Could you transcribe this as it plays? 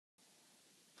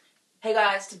Hey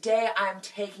guys, today I'm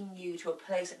taking you to a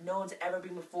place that no one's ever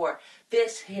been before.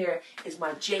 This here is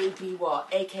my JB wall,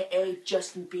 aka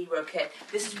Justin Bieber, okay?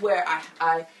 This is where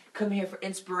I come here for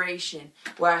inspiration,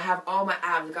 where I have all my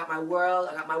abs. I got my World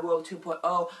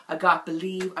 2.0, I got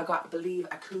Believe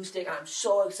Acoustic, and I'm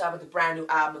so excited with the brand new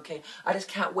album, okay? I just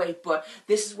can't wait, but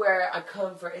this is where I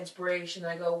come for inspiration.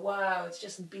 I go, wow, it's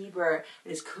Justin Bieber,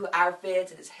 and his cool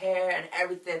outfits, and his hair, and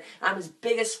everything. I'm his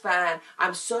biggest fan.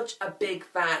 I'm such a big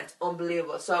fan. It's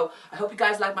unbelievable. So I hope you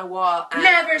guys like my wall. And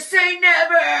never say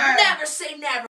never! Never say never!